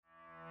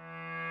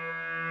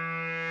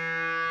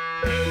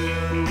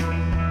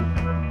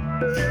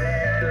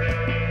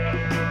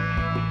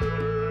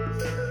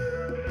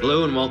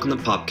Hello and welcome to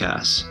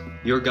Popcast,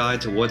 your guide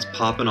to what's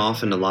popping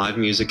off in the live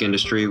music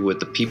industry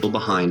with the people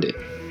behind it.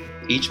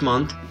 Each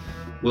month,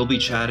 we'll be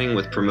chatting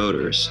with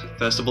promoters,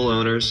 festival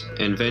owners,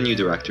 and venue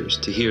directors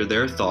to hear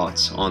their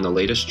thoughts on the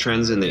latest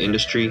trends in the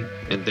industry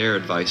and their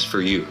advice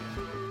for you.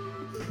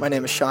 My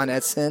name is Sean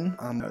Edson.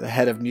 I'm the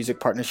head of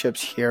music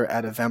partnerships here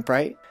at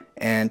Eventbrite,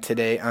 and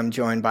today I'm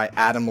joined by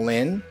Adam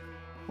Lin,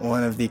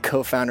 one of the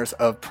co-founders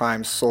of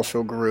Prime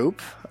Social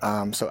Group.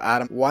 So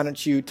Adam, why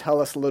don't you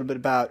tell us a little bit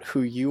about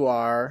who you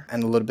are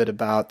and a little bit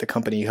about the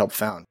company you helped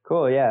found?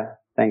 Cool, yeah.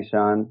 Thanks,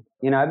 Sean.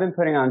 I've been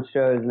putting on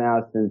shows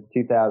now since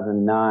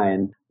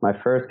 2009. My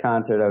first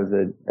concert, I was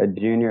a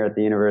junior at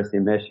the University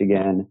of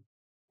Michigan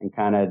and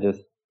kind of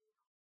just,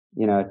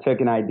 took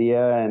an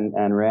idea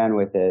and ran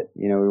with it.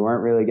 We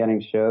weren't really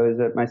getting shows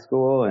at my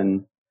school,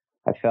 and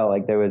I felt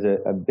like there was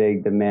a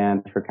big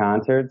demand for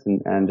concerts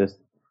and just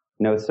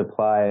no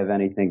supply of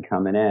anything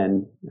coming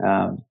in.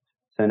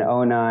 So in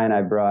 2009,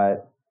 I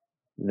brought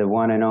the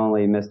one and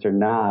only Mr.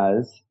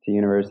 Nas to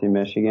University of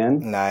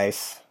Michigan.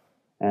 Nice.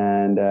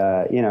 And,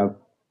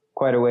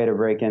 quite a way to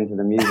break into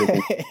the music.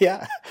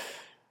 Yeah.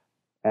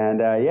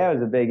 And, it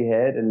was a big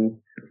hit and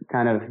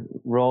kind of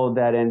rolled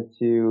that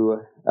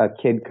into a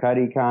Kid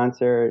Cudi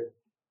concert,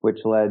 which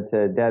led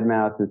to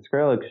Deadmau5 and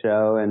Skrillex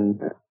show.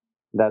 And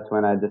that's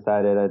when I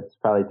decided it's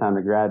probably time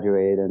to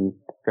graduate, and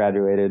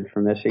graduated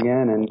from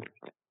Michigan. And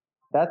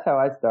that's how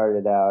I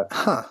started out.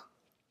 Huh.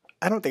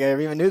 I don't think I ever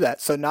even knew that.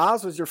 So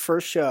Nas was your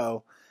first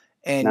show,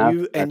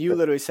 and you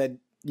literally said,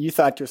 you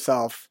thought to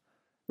yourself,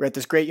 we're at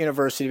this great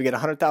university, we get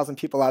 100,000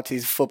 people out to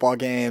these football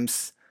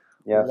games.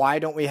 Yep. Why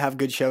don't we have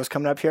good shows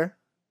coming up here?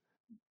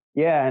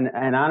 Yeah,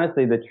 and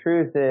honestly, the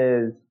truth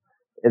is,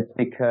 it's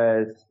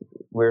because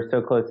we're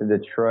so close to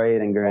Detroit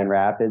and Grand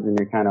Rapids, and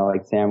you're kind of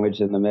like sandwiched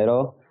in the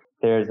middle.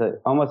 There's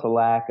almost a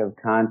lack of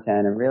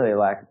content and really a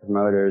lack of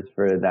promoters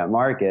for that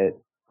market,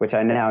 which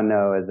I now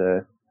know as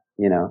a,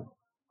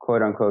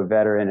 quote unquote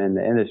veteran in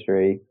the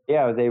industry.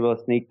 Yeah, I was able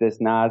to sneak this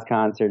Nas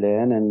concert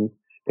in, and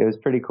it was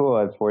pretty cool.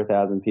 I had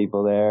 4,000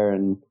 people there,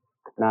 and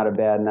not a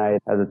bad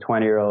night as a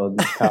 20-year-old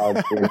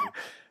college student.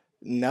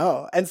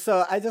 No. And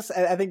so I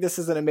think this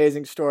is an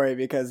amazing story,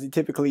 because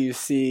typically you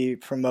see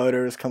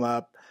promoters come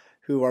up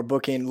who are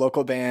booking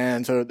local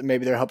bands, or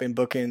maybe they're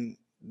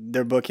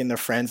booking their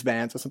friends'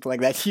 bands or something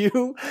like that.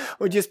 You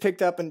just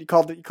picked up and you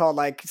called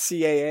like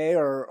CAA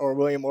or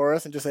William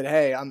Morris and just said,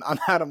 "Hey, I'm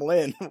Adam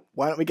Lin.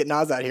 Why don't we get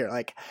Nas out here?"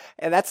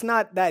 And that's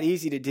not that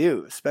easy to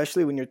do,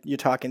 especially when you're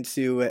talking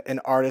to an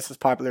artist as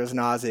popular as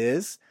Nas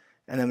is.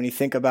 And then when you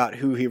think about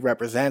who he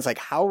represents,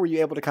 how were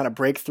you able to kind of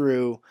break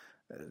through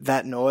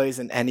that noise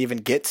and even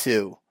get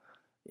to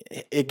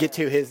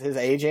his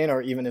agent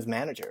or even his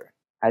manager?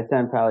 I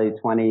sent probably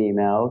 20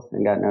 emails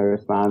and got no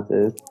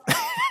responses.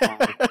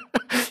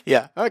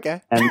 Yeah.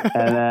 Okay. and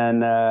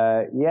then,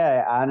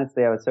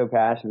 honestly, I was so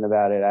passionate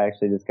about it. I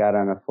actually just got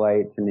on a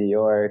flight to New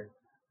York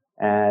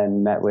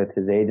and met with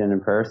his agent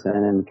in person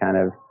and kind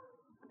of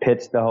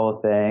pitched the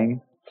whole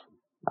thing.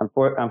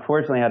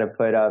 Unfortunately, I had to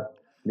put up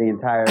the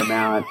entire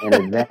amount in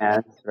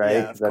advance,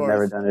 right? Because I've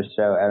never done a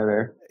show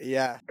ever.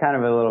 Yeah. Kind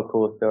of a little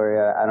cool story.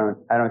 I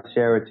don't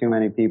share with too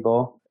many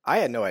people. I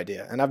had no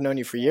idea, and I've known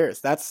you for years.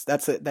 That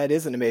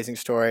is an amazing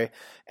story.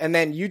 And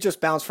then you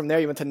just bounced from there.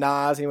 You went to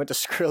Nas, and you went to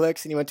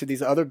Skrillex, and you went to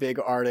these other big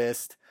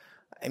artists.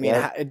 I mean,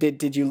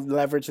 did you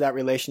leverage that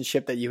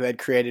relationship that you had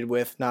created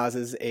with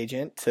Nas's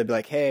agent to be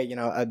like, "Hey,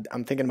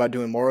 I'm thinking about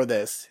doing more of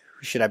this.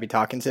 Who should I be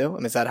talking to?" I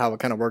mean, is that how it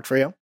kind of worked for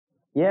you?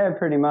 Yeah,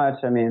 pretty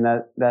much. I mean,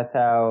 that's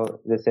how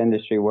this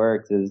industry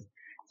works. Is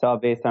it's all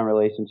based on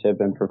relationship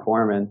and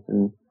performance.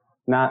 And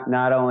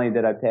not only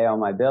did I pay all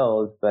my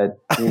bills, but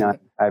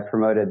I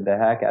promoted the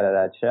heck out of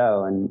that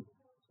show. And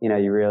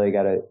you really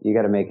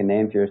gotta make a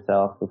name for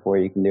yourself before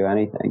you can do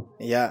anything.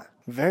 Yeah,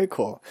 very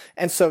cool.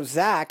 And so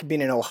Zach,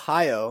 being in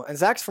Ohio, and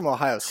Zach's from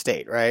Ohio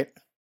State, right?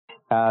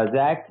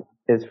 Zach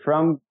is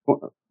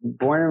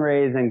born and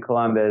raised in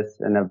Columbus,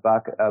 and a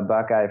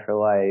Buckeye for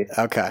life.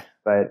 Okay.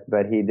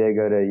 But he did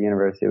go to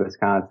University of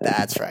Wisconsin.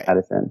 That's right.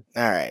 Madison.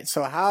 All right.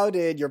 So how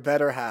did your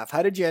better half?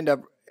 How did you end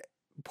up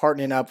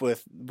partnering up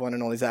with one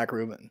and only Zach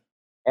Rubin?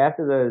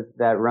 After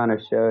that run of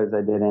shows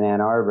I did in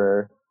Ann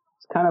Arbor, I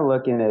was kind of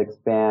looking to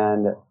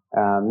expand,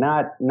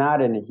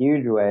 not in a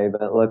huge way,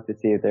 but look to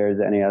see if there's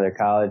any other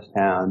college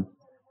towns.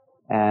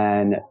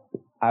 And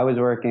I was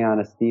working on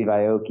a Steve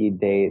Aoki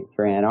date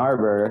for Ann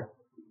Arbor,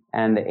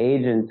 and the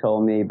agent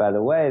told me, by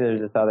the way,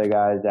 there's this other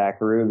guy,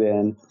 Zach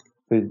Rubin,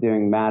 who's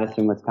doing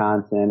Madison,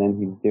 Wisconsin, and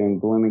he's doing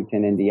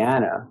Bloomington,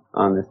 Indiana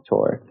on this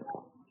tour.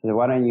 So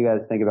why don't you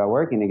guys think about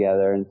working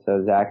together? And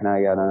so Zach and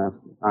I got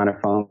on a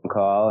phone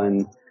call,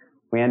 and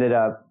we ended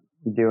up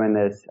doing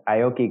this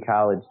Aoki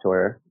college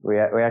tour. We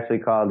actually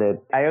called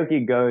it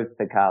Aoki Goes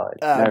to College.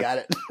 Oh, got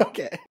it.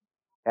 Okay.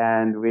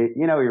 And we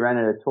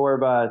rented a tour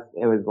bus.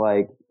 It was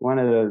like one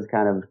of those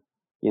kind of,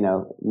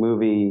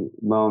 movie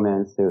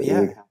moments that we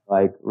kind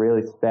of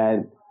really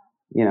spent,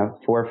 4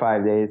 or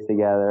 5 days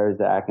together,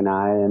 Zach and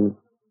I, and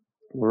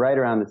we're right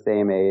around the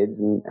same age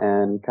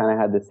and kind of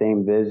had the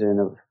same vision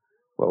of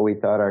what we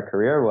thought our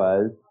career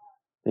was.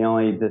 The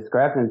only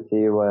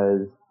discrepancy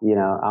was,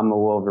 I'm a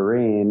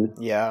Wolverine,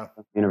 Yeah.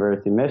 from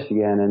University of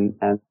Michigan,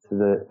 and this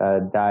is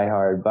a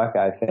diehard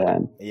Buckeye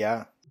fan.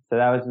 Yeah. So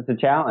that was just a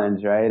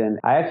challenge, right? And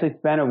I actually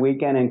spent a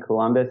weekend in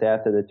Columbus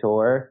after the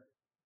tour,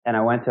 and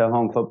I went to a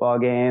home football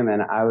game,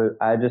 and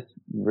I just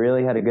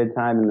really had a good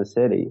time in the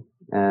city,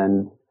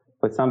 and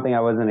was something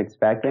I wasn't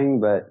expecting,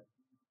 but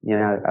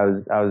I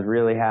was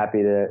really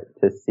happy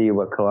to see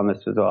what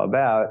Columbus was all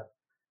about.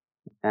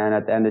 And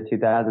at the end of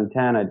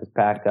 2010, I just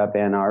packed up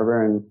Ann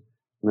Arbor and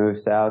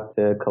moved south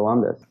to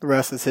Columbus. The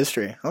rest is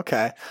history.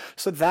 Okay.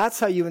 So that's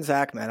how you and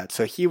Zach met.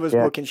 So he was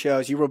booking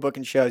shows, you were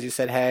booking shows. You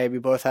said, hey, we're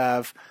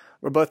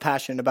both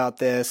passionate about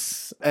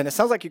this. And it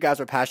sounds like you guys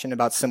are passionate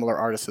about similar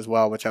artists as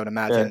well, which I would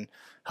imagine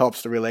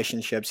helps the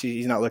relationships.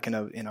 He's not looking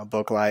to,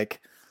 book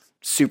like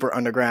super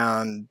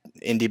underground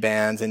indie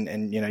bands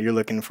and you're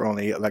looking for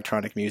only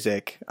electronic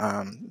music.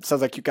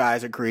 Sounds like you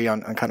guys agree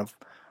on kind of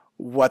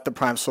what the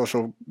Prime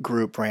Social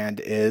Group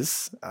brand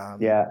is.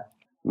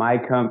 My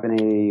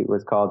company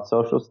was called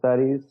Social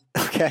Studies.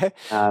 Okay.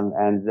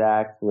 And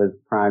Zach's was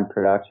Prime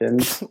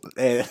Productions.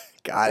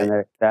 Got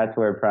it. That's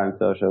where Prime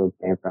Social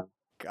came from.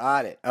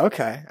 Got it.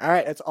 Okay. All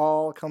right. It's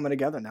all coming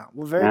together now.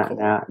 Well, very cool.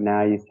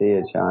 Now you see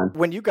it, Sean.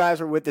 When you guys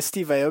were with the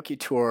Steve Aoki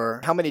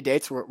tour, how many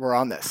dates were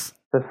on this?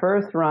 The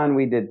first run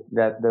we did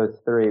those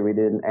three. We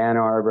did in Ann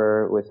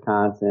Arbor,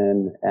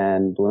 Wisconsin,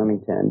 and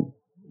Bloomington.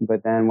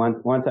 But then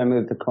once I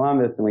moved to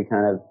Columbus and we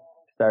kind of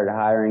started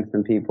hiring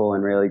some people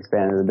and really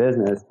expanded the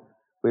business,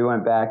 we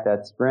went back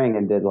that spring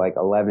and did like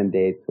 11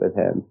 dates with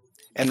him.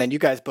 And then you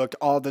guys booked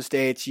all those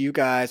dates. You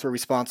guys were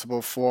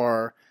responsible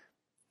for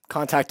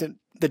contacting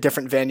the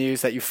different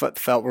venues that you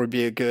felt would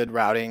be a good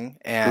routing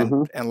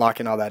and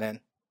locking all that in.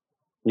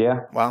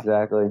 Yeah, wow,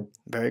 exactly.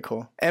 Very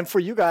cool. And for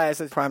you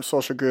guys as Prime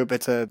Social Group,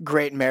 it's a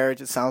great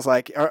marriage, it sounds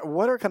like.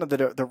 What are kind of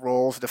the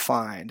roles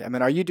defined? I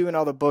mean, are you doing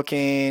all the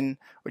booking,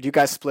 or do you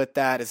guys split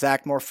that? Is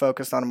Zach more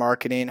focused on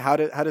marketing? How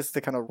does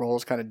the kind of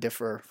roles kind of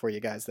differ for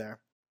you guys there?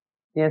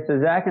 Yeah, so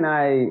Zach and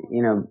I,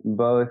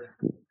 both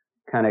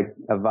kind of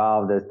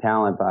evolved as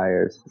talent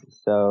buyers.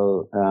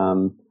 So,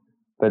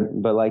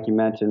 but like you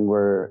mentioned,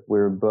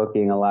 we're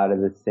booking a lot of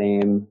the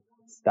same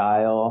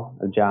style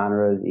of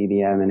genres,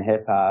 EDM and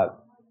hip hop.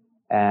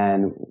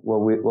 And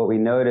what we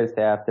noticed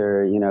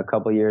after, a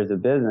couple years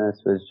of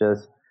business was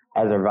just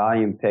as our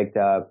volume picked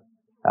up,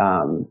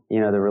 the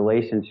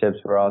relationships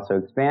were also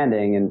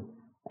expanding,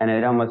 and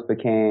it almost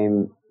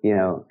became,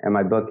 am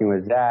I booking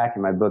with Zach?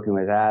 Am I booking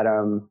with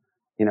Adam?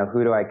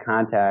 Who do I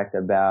contact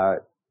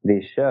about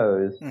these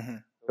shows? Mm-hmm.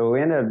 So what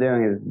we ended up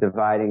doing is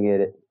dividing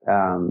it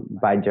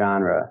by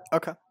genre.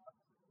 Okay.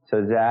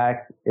 So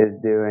Zach is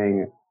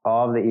doing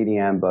all the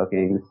EDM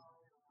bookings,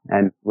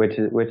 and which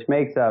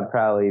makes up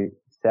probably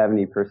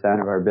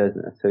 70% of our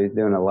business. So he's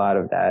doing a lot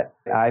of that.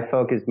 I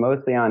focus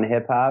mostly on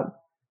hip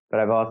hop, but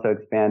I've also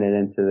expanded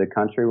into the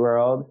country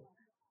world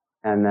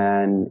and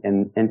then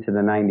into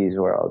the 90s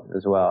world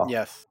as well.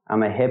 Yes.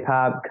 I'm a hip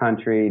hop,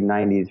 country,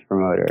 90s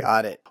promoter.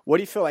 Got it. What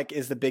do you feel like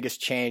is the biggest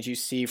change you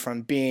see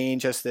from being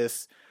just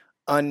this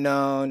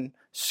unknown,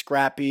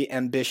 scrappy,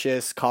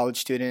 ambitious college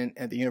student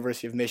at the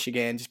University of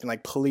Michigan, just being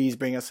like, please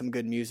bring us some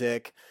good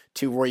music,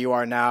 to where you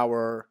are now,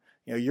 where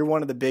you're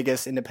one of the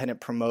biggest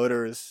independent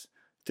promoters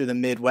through the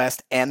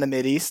Midwest and the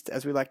Mideast,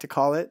 as we like to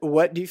call it?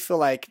 What do you feel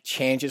like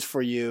changes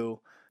for you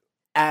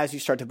as you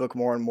start to book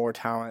more and more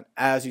talent,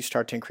 as you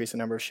start to increase the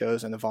number of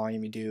shows and the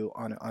volume you do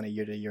on a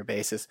year-to-year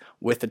basis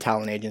with the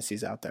talent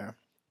agencies out there?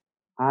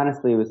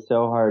 Honestly, it was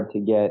so hard to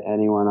get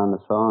anyone on the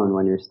phone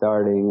when you're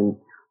starting. And,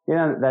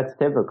 that's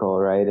typical,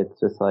 right? It's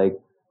just like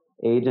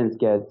agents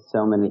get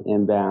so many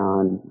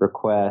inbound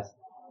requests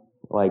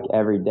like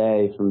every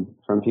day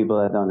from people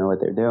that don't know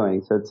what they're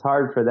doing. So it's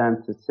hard for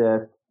them to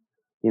sift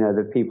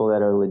the people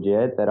that are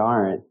legit that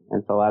aren't.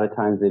 And so a lot of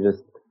times they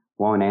just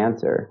won't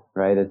answer,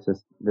 right? It's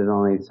just, there's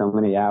only so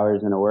many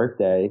hours in a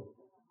workday.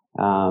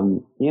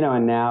 And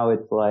now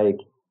it's like,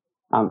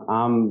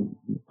 I'm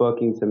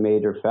booking some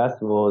major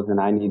festivals and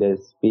I need to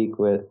speak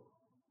with,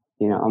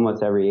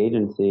 almost every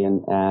agency.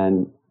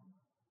 And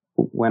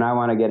when I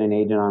want to get an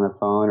agent on the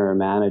phone or a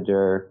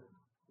manager,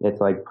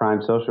 it's like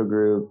Prime Social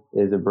Group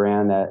is a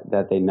brand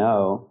that they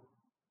know.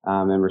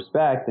 And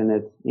respect, and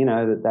it's,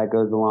 that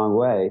goes a long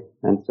way.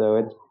 And so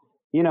it's,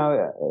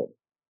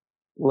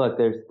 look,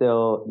 there's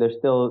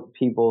still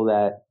people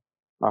that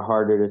are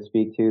harder to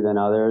speak to than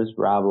others.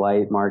 Rob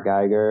Light, Mark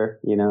Geiger,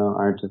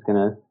 aren't just going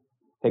to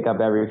pick up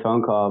every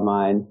phone call of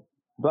mine,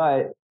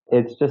 but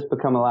it's just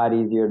become a lot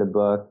easier to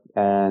book,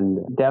 and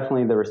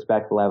definitely the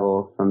respect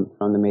level from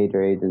the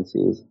major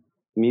agencies.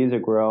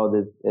 Music world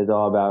is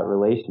all about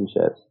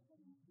relationships.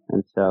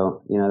 And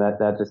so,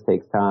 that just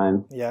takes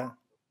time. Yeah.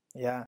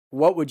 Yeah.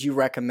 What would you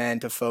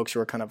recommend to folks who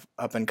are kind of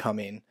up and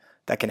coming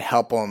that can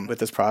help them with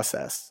this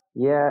process?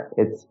 Yeah,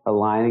 it's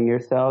aligning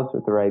yourselves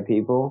with the right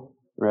people,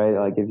 right?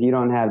 Like if you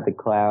don't have the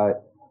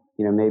clout,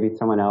 maybe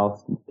someone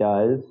else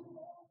does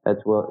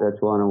that's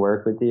willing to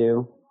work with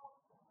you.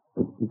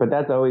 But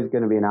that's always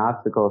going to be an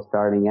obstacle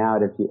starting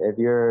out. If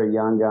you're a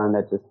young gun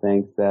that just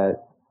thinks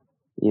that,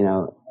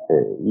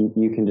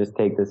 you can just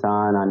take this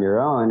on your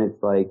own.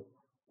 It's like,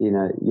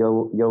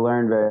 you'll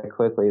learn very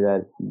quickly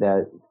that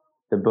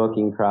the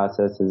booking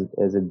process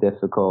is a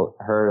difficult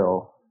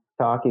hurdle.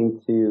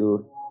 Talking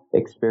to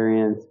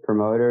experienced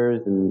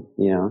promoters and,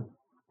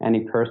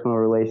 any personal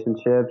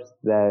relationships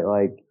that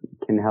like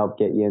can help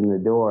get you in the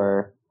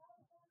door,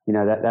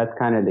 that's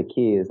kind of the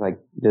key, is like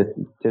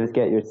just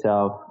get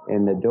yourself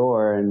in the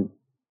door, and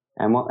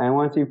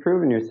once you've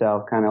proven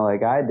yourself, kind of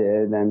like I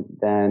did,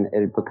 then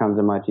it becomes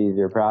a much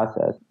easier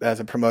process. As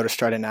a promoter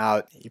starting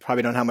out, you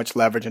probably don't have much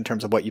leverage in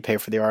terms of what you pay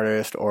for the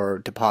artist or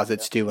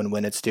deposits due and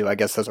when it's due. I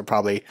guess those are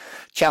probably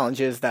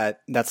challenges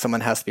that someone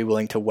has to be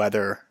willing to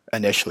weather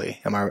initially.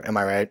 Am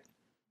I right?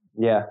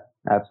 Yeah,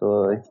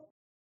 absolutely.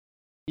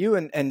 You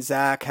and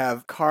Zach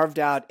have carved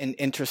out an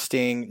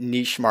interesting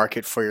niche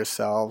market for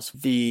yourselves,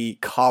 the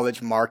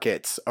college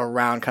markets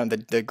around kind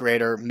of the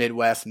greater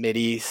Midwest,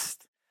 Mideast.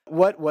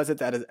 What was it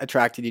that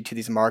attracted you to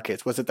these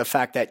markets? Was it the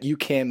fact that you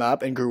came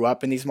up and grew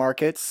up in these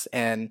markets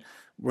and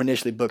were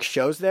initially booked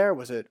shows there?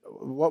 Was it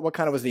what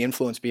kind of was the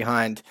influence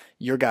behind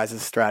your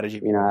guys' strategy?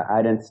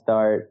 I didn't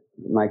start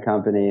my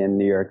company in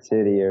New York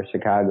City or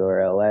Chicago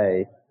or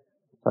LA.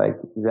 It's like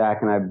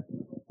Zach and I,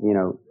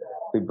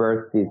 we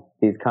birthed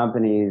these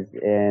companies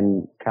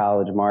in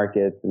college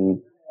markets,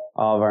 and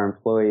all of our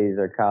employees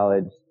are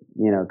college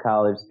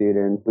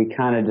students. We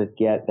kind of just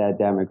get that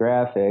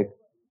demographic.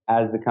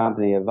 As the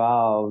company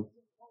evolves,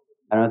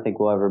 I don't think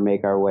we'll ever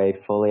make our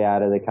way fully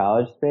out of the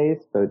college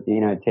space, but,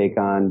 take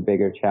on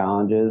bigger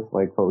challenges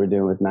like what we're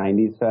doing with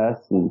 90s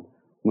Fest and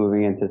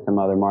moving into some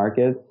other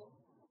markets.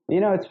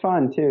 It's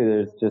fun too.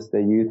 There's just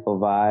a youthful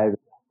vibe.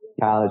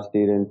 College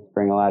students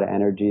bring a lot of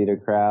energy to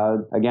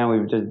crowds. Again,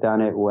 we've just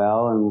done it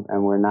well,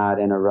 and we're not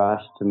in a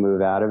rush to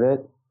move out of it.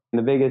 And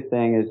the biggest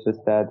thing is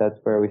just that that's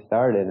where we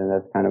started, and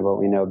that's kind of what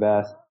we know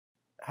best.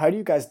 How do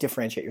you guys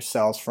differentiate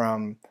yourselves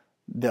from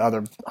the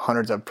other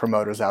hundreds of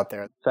promoters out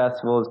there?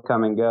 Festivals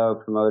come and go,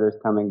 promoters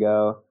come and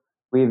go.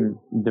 We've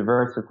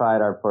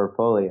diversified our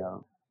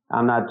portfolio.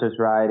 I'm not just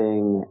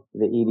riding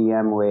the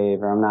EDM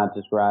wave, or I'm not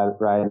just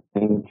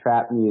riding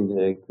trap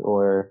music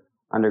or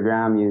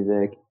underground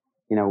music.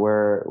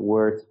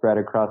 We're spread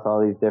across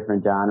all these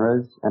different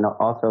genres and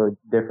also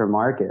different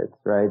markets,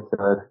 right?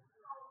 So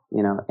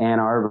if, Ann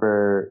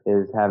Arbor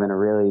is having a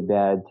really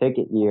bad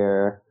ticket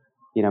year,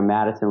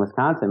 Madison,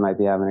 Wisconsin might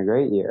be having a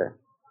great year.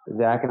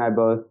 Zach and I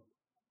both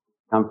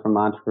come from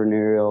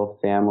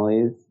entrepreneurial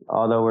families.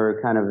 Although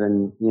we're kind of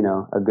in,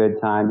 a good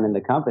time in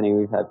the company,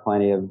 we've had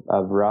plenty of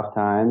rough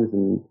times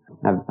and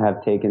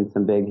have taken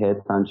some big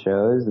hits on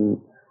shows. And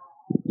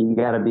you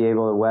got to be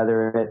able to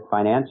weather it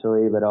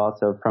financially, but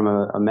also from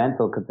a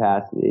mental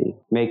capacity,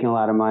 making a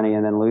lot of money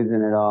and then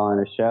losing it all in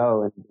a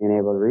show and being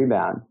able to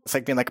rebound. It's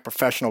like being like a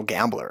professional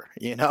gambler,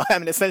 I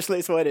mean, essentially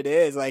it's what it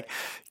is. Like,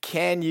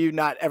 can you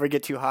not ever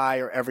get too high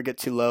or ever get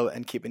too low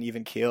and keep an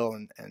even keel?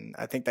 And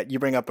I think that you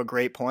bring up a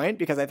great point,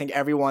 because I think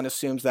everyone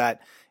assumes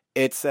that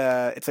it's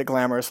a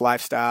glamorous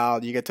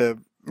lifestyle. You get to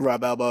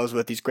rub elbows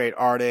with these great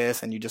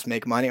artists and you just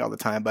make money all the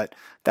time, but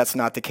that's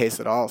not the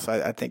case at all.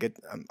 So I think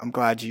I'm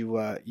glad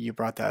you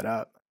brought that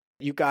up.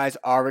 You guys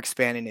are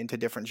expanding into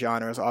different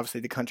genres.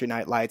 Obviously, the Country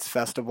Night Lights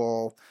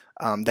Festival,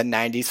 the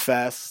 90s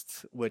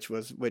Fest, which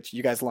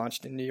you guys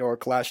launched in New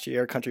York last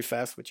year, Country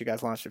Fest, which you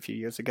guys launched a few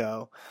years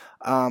ago.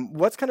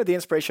 What's kind of the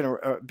inspiration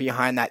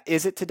behind that?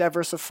 Is it to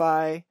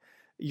diversify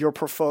your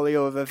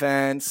portfolio of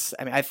events?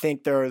 I mean, I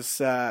think I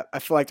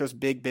feel like there's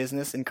big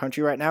business in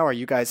country right now. Are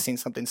you guys seeing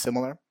something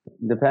similar?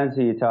 Depends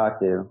who you talk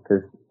to,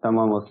 because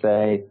someone will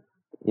say,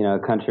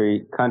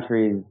 country's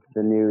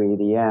the new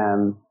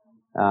EDM.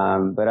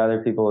 But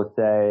other people will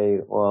say,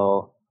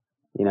 well,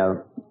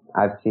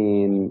 I've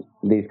seen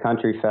these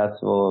country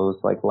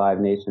festivals like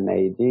Live Nation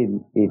and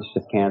AEG, each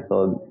just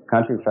canceled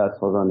country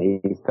festivals on the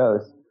East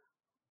Coast.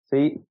 So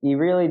you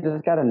really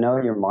just got to know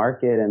your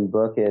market and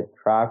book it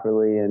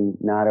properly and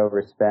not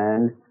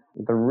overspend.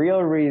 The real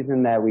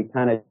reason that we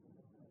kind of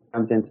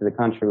jumped into the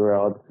country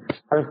world,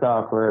 first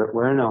off,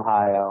 we're in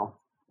Ohio,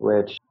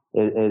 which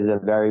is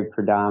a very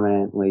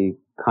predominantly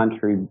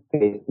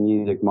country-based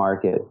music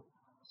market.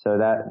 So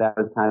that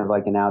was kind of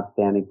like an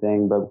outstanding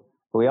thing. But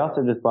we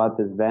also just bought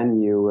this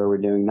venue where we're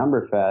doing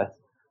Numberfest.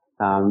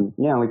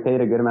 We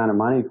paid a good amount of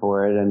money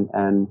for it,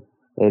 and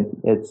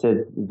it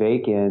sits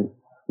vacant,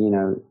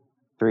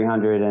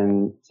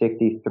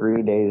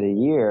 363 days a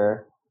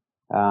year,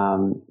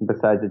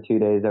 besides the 2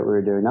 days that we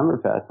were doing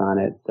Numberfest on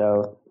it.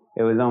 So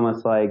it was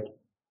almost like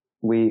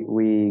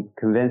we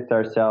convinced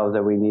ourselves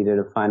that we needed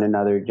to find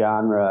another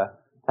genre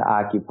to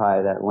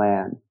occupy that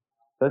land.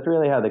 So that's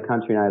really how the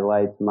Country Night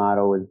Lights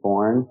model was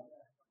born.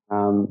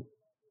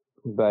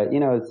 But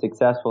it's a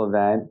successful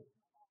event.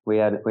 We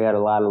had a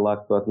lot of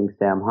luck booking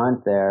Sam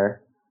Hunt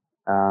there.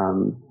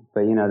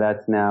 But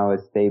that's now a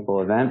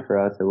staple event for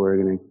us that we're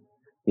going to,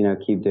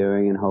 keep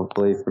doing, and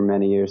hopefully for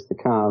many years to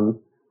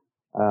come.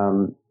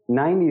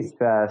 90s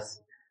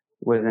Fest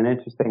was an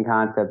interesting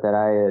concept that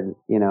I had,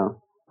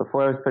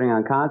 before I was putting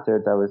on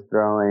concerts, I was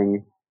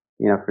throwing,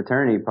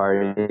 fraternity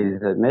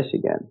parties at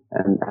Michigan.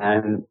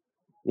 And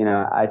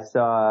I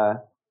saw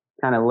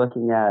kind of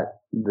looking at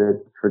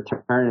the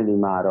fraternity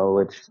model,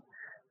 which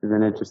is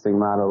an interesting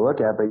model to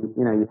look at. But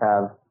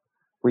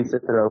we used to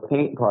throw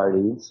paint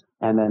parties,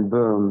 and then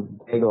boom,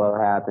 Dayglow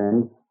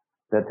happened.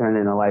 That turned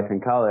into Life in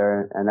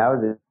Color, and that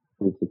was a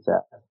huge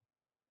success.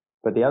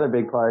 But the other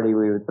big party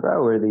we would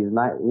throw were these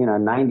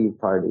 90s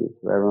parties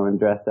where everyone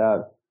dressed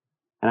up.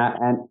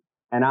 And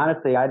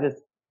honestly, I just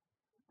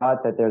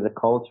thought that there's a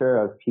culture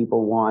of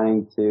people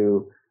wanting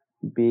to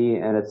be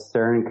in a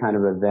certain kind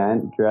of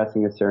event,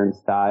 dressing a certain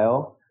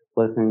style,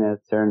 listening to a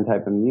certain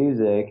type of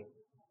music,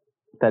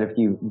 that if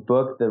you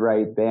book the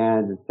right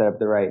bands and set up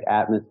the right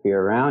atmosphere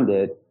around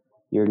it,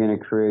 you're going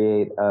to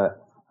create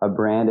a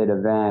branded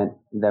event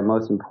that,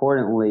 most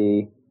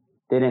importantly,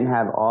 didn't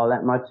have all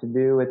that much to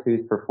do with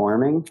who's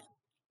performing,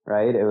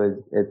 right?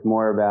 It's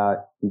more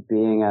about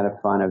being at a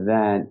fun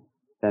event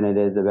than it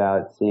is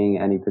about seeing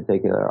any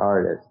particular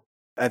artist.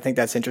 I think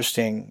that's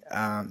interesting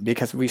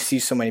because we see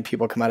so many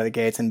people come out of the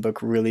gates and book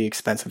really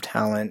expensive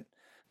talent.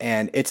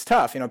 And it's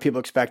tough. People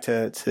expect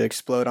to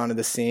explode onto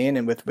the scene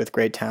and with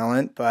great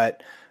talent.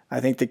 But I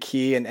think the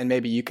key, and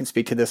maybe you can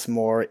speak to this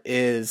more,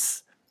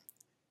 is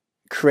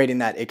creating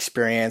that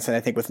experience. And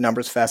I think with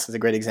Numbers Fest is a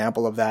great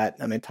example of that.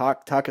 I mean,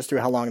 talk us through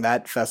how long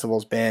that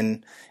festival's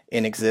been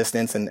in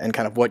existence and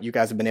kind of what you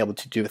guys have been able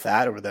to do with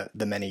that over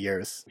the many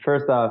years.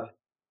 First off,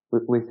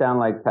 we sound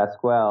like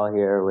Pasquale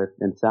here with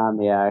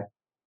Insomniac.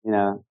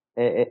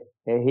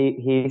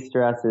 He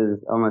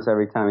stresses almost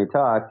every time he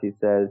talks. He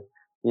says,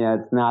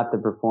 it's not the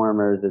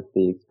performers, it's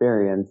the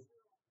experience,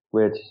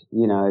 which,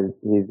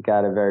 he's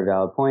got a very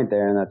valid point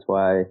there. And that's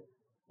why,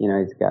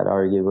 he's got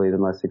arguably the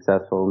most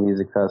successful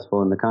music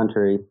festival in the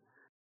country.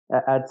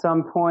 At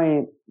some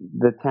point,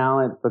 the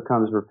talent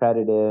becomes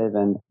repetitive,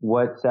 and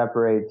what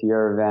separates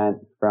your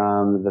event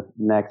from the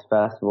next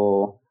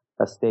festival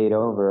a state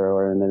over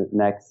or in the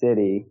next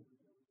city?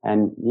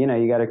 And, you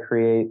got to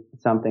create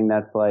something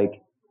that's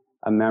like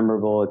a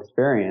memorable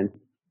experience.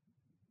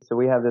 So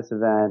we have this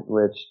event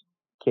which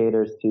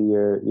caters to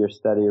your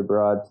study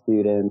abroad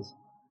students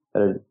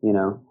that are,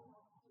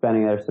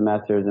 spending their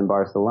semesters in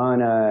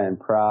Barcelona and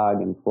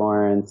Prague and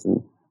Florence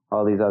and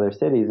all these other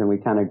cities. And we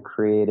kind of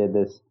created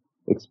this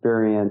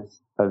experience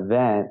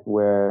event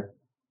where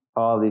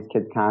all these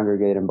kids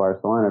congregate in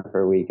Barcelona for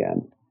a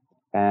weekend.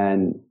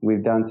 And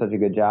we've done such a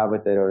good job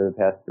with it over the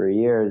past 3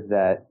 years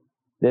that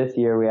this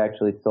year we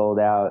actually sold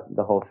out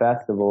the whole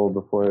festival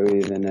before we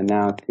even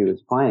announced who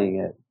was playing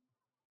it.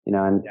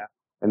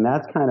 And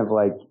that's kind of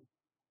like,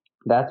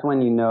 that's when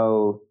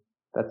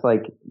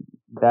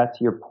that's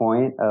your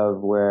point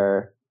of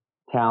where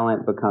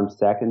talent becomes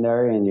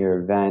secondary and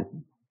your event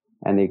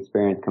and the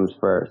experience comes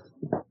first.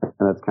 And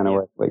that's kind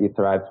of what you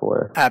thrive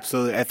for.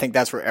 Absolutely. I think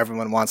that's where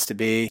everyone wants to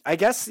be. I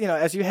guess,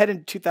 as you head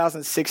into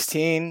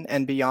 2016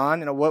 and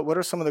beyond, what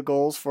are some of the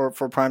goals for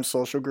Prime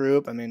Social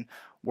Group? I mean,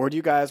 where do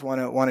you guys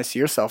want to see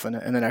yourself in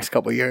the next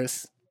couple of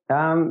years?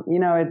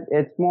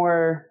 It's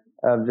more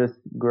of just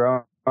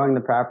growing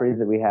the properties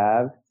that we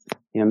have,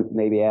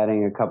 maybe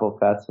adding a couple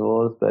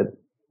festivals, but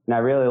I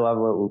really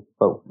love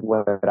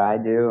what I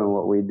do and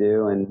what we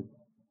do. And,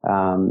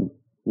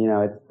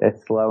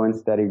 it's slow and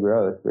steady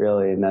growth,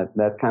 really. And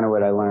that's kind of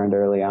what I learned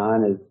early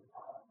on is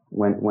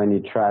when you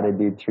try to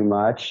do too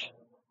much,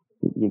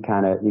 you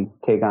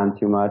take on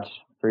too much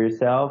for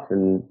yourself.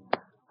 And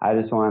I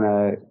just want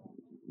to,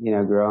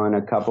 grow in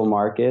a couple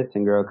markets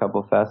and grow a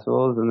couple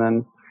festivals and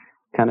then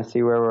kind of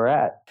see where we're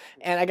at.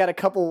 And I got a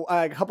couple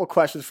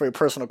questions for you,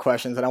 personal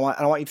questions. And I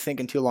don't want you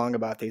thinking too long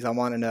about these. I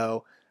want to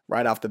know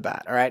right off the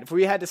bat. All right. If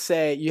we had to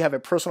say you have a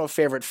personal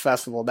favorite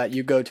festival that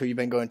you go to, you've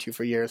been going to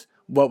for years,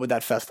 what would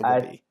that festival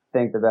be? I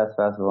think the best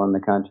festival in the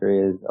country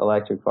is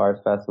Electric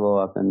Forest Festival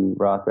up in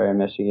Rothbury,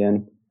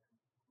 Michigan.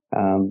 They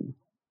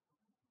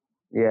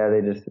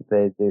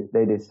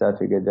do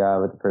such a good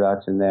job with the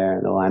production there,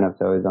 and the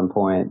lineup's always on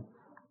point.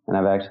 And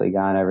I've actually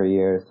gone every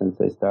year since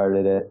they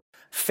started it.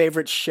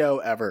 Favorite show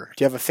ever?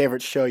 Do you have a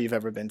favorite show you've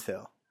ever been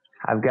to?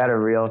 I've got a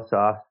real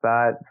soft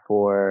spot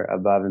for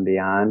Above and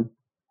Beyond.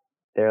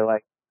 They're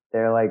like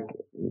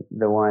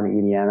the one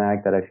EDM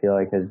act that I feel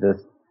like has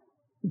just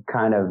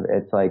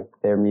it's like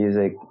their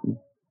music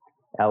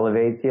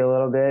elevates you a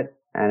little bit,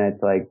 and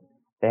it's like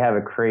they have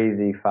a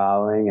crazy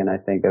following, and I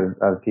think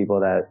of people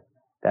that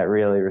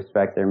really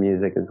respect their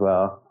music as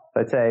well.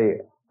 So I'd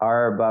say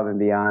our Above and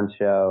Beyond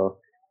show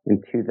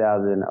in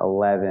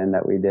 2011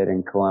 that we did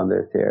in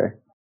Columbus here.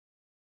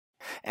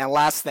 And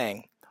last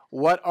thing,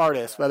 what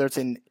artists, whether it's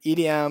in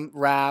EDM,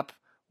 rap,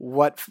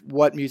 what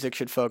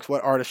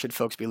artists should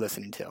folks be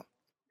listening to?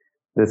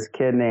 This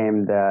kid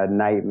named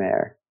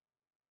Nightmare.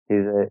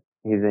 He's an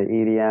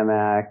EDM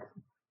act,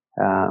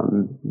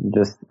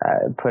 just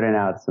putting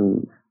out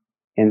some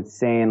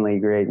insanely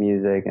great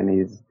music, and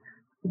he's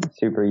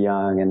super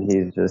young, and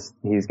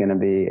he's going to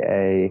be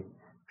a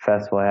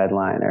festival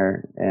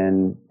headliner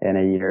in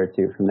a year or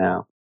two from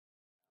now.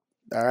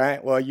 All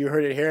right. Well, you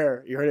heard it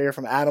here. You heard it here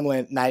from Adam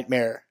Lint,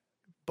 Nightmare.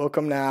 Book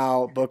him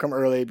now. Book him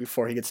early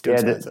before he gets too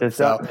expensive.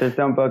 Just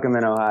don't book him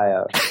in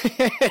Ohio.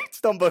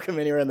 Just don't book him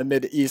anywhere in the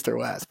mid, east, or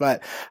west.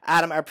 But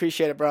Adam, I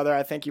appreciate it, brother.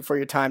 I thank you for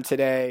your time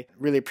today.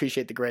 Really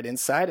appreciate the great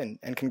insight, and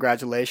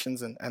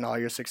congratulations and all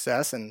your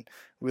success. And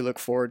we look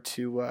forward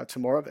to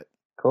more of it.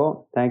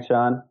 Cool. Thanks,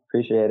 Sean.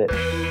 Appreciate it.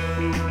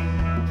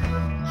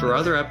 For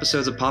other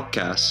episodes of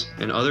Popcast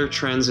and other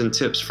trends and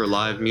tips for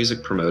live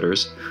music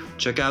promoters,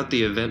 check out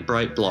the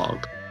Eventbrite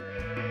blog.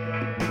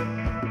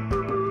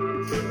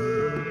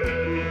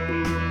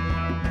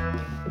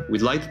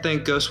 We'd like to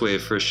thank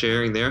Ghostwave for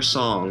sharing their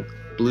song,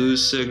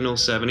 Blues Signal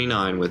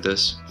 79, with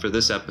us for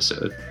this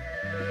episode.